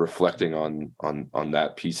when you're reflecting on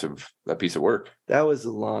that piece of work? That was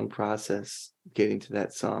a long process getting to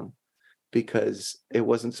that song, because it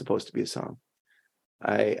wasn't supposed to be a song.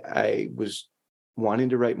 I was wanting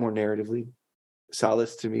to write more narratively.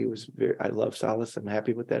 Solace to me was I love Solace. I'm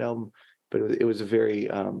happy with that album, but it was a very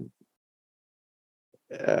I don't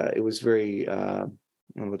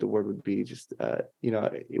know what the word would be. Just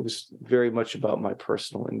it was very much about my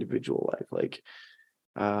personal, individual life. Like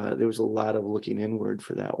there was a lot of looking inward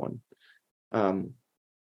for that one, and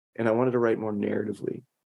I wanted to write more narratively.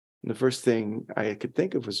 And the first thing I could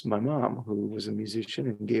think of was my mom, who was a musician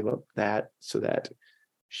and gave up that so that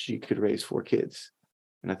she could raise 4 kids.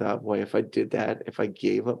 And I thought, boy, if I did that, if I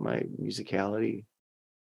gave up my musicality,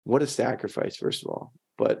 what a sacrifice, first of all.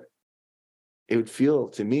 But it would feel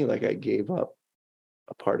to me like I gave up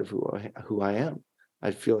a part of who I am.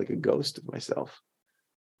 I'd feel like a ghost of myself.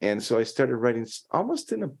 And so I started writing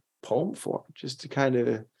almost in a poem form, just to kind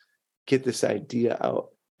of get this idea out.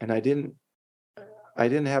 And I didn't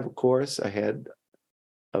have a chorus. I had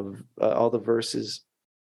all the verses.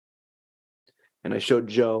 And I showed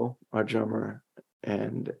Joe, our drummer,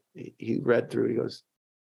 and he read through. He goes,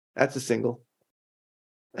 "That's a single."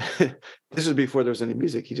 This was before there was any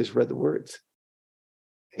music. He just read the words.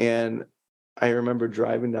 And I remember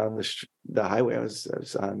driving down the highway. I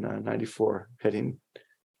was on 94 heading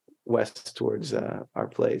west towards our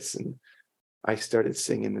place, and I started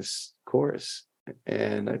singing this chorus.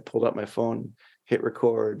 And I pulled out my phone, hit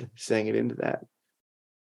record, sang it into that.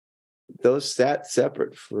 Those sat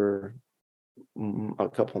separate for a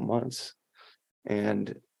couple months,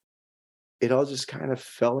 and it all just kind of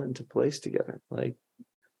fell into place together. Like,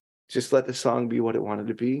 just let the song be what it wanted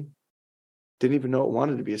to be. Didn't even know it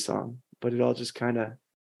wanted to be a song, but it all just kind of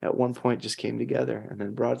at one point just came together, and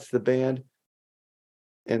then brought it to the band,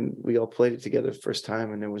 and we all played it together the first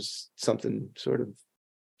time, and there was something sort of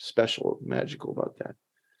special, magical about that.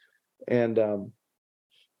 And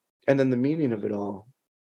then the meaning of it all,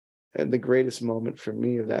 and the greatest moment for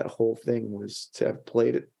me of that whole thing was to have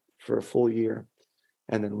played it for a full year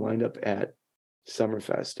and then wind up at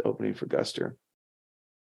Summerfest opening for Guster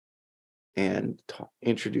and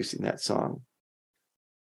introducing that song,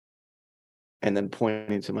 and then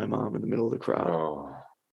pointing to my mom in the middle of the crowd,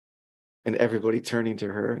 and everybody turning to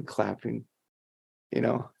her and clapping,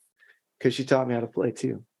 because she taught me how to play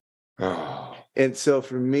too. And so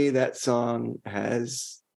for me, that song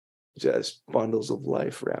has just bundles of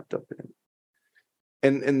life wrapped up in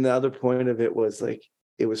it. And the other point of it was like,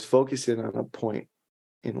 it was focusing on a point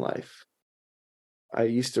in life. I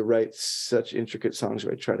used to write such intricate songs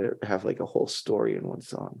where I try to have like a whole story in one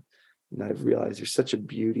song. And I've realized there's such a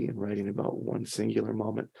beauty in writing about one singular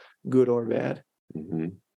moment, good or bad. Mm-hmm.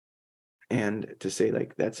 And to say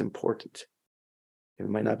like, that's important. It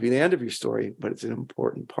might not be the end of your story, but it's an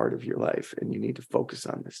important part of your life, and you need to focus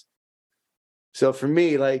on this. So for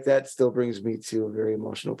me, like, that still brings me to a very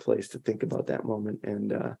emotional place to think about that moment.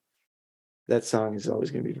 And that song is always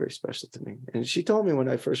going to be very special to me. And she told me when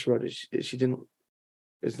I first wrote it, she didn't,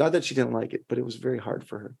 it's not that she didn't like it, but it was very hard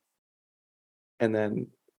for her. And then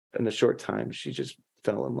in a short time, she just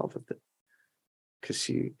fell in love with it, because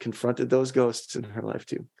she confronted those ghosts in her life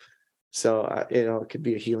too. So, it could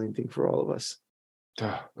be a healing thing for all of us.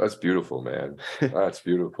 Oh, that's beautiful, man. That's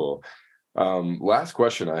beautiful. Last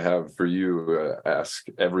question I have for you. Ask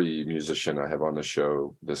every musician I have on the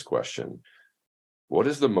show this question. What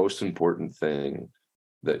is the most important thing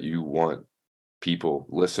that you want people,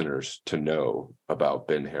 listeners, to know about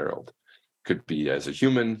Ben Harold? Could be as a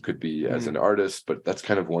human, could be as an artist, but that's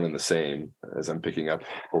kind of one and the same as I'm picking up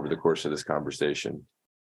over the course of this conversation.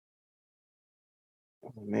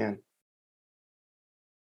 Oh, man.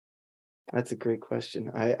 That's a great question.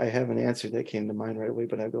 I have an answer that came to mind right away,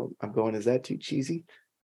 but I'm going, is that too cheesy?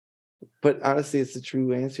 But honestly, it's the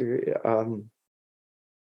true answer.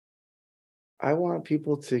 I want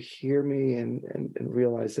people to hear me and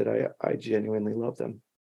realize that I genuinely love them.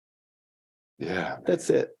 Yeah. That's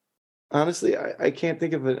it. Honestly, I can't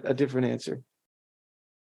think of a different answer.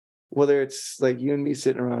 Whether it's like you and me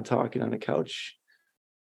sitting around talking on a couch,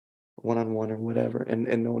 one-on-one or whatever,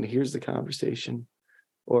 and no one hears the conversation,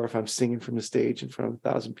 or if I'm singing from the stage in front of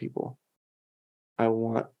 1,000 people, I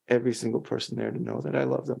want every single person there to know that I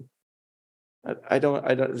love them. I don't,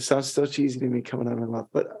 it sounds so cheesy to me coming out of my mouth,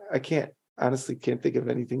 but I honestly can't think of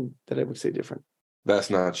anything that I would say different.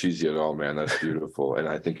 That's not cheesy at all, man. That's beautiful. And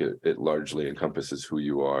I think it largely encompasses who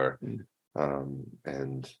you are.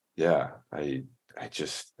 And yeah, I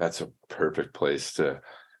just, that's a perfect place to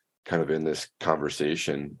kind of end this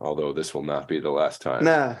conversation, although this will not be the last time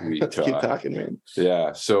we let's keep talking, man.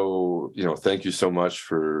 Yeah. So, thank you so much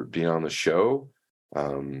for being on the show.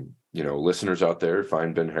 listeners out there,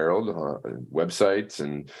 find Ben Harold websites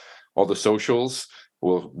and all the socials.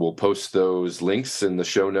 We'll post those links in the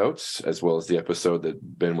show notes, as well as the episode that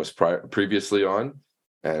Ben was previously on.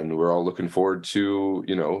 And we're all looking forward to,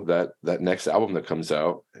 that next album that comes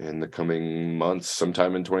out in the coming months,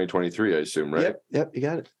 sometime in 2023, I assume, right? Yep, you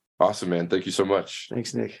got it. Awesome, man. Thank you so much.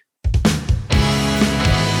 Thanks, Nick.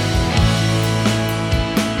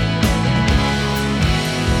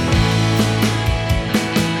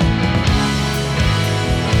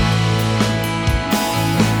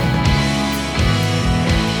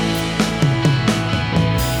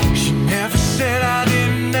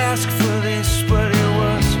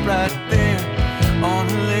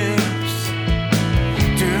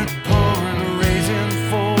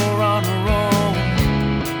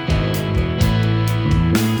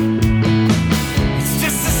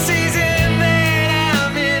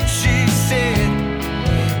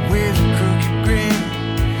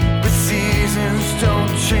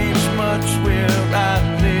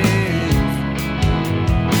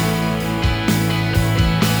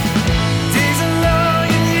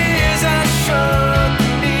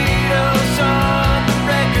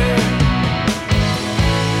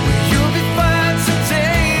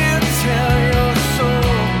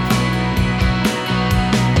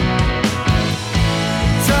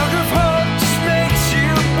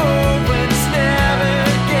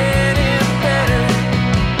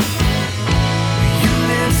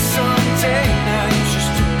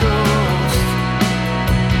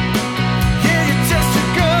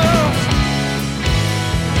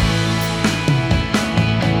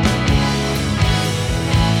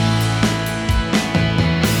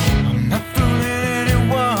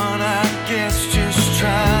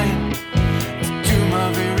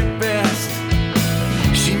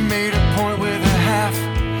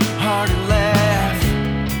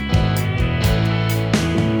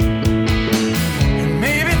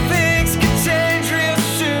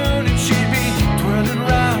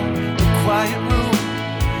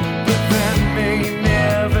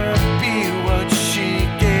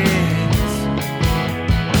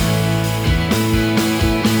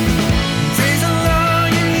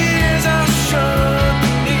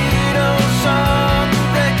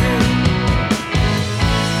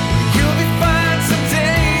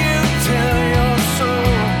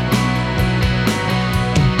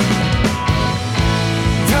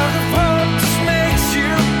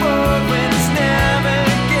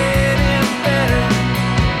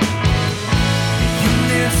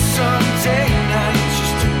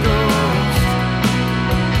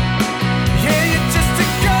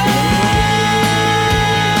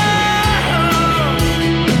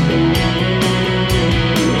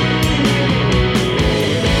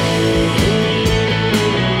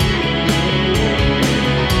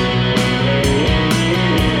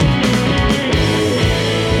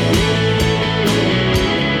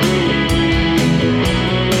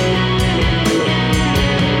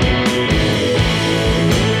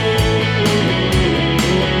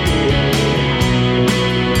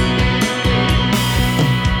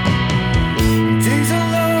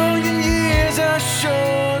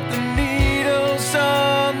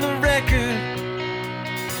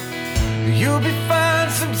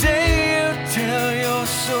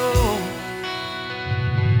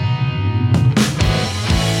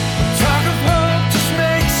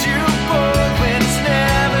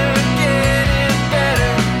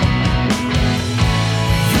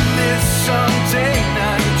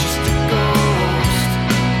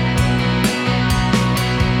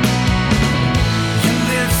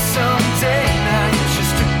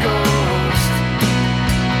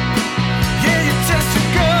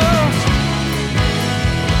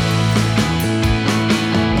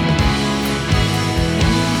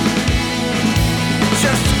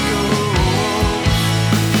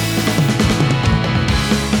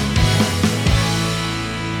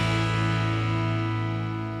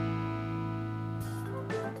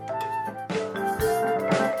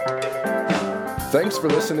 Thanks for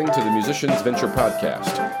listening to the Musicians Venture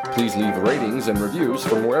podcast. Please leave ratings and reviews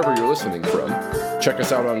from wherever you're listening from. Check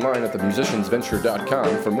us out online at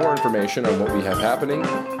themusiciansventure.com for more information on what we have happening,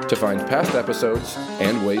 to find past episodes,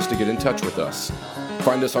 and ways to get in touch with us.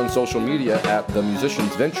 Find us on social media at The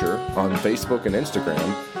Musicians Venture on Facebook and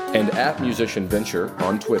Instagram, and at Musician Venture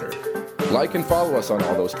on Twitter. Like and follow us on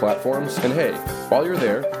all those platforms, and hey, while you're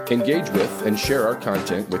there, engage with and share our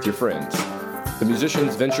content with your friends. The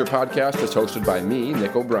Musicians Venture podcast is hosted by me,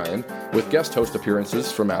 Nick O'Brien, with guest host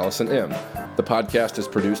appearances from Allison M. The podcast is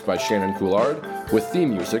produced by Shannon Coulard, with theme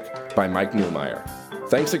music by Mike Newmeyer.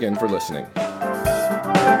 Thanks again for listening.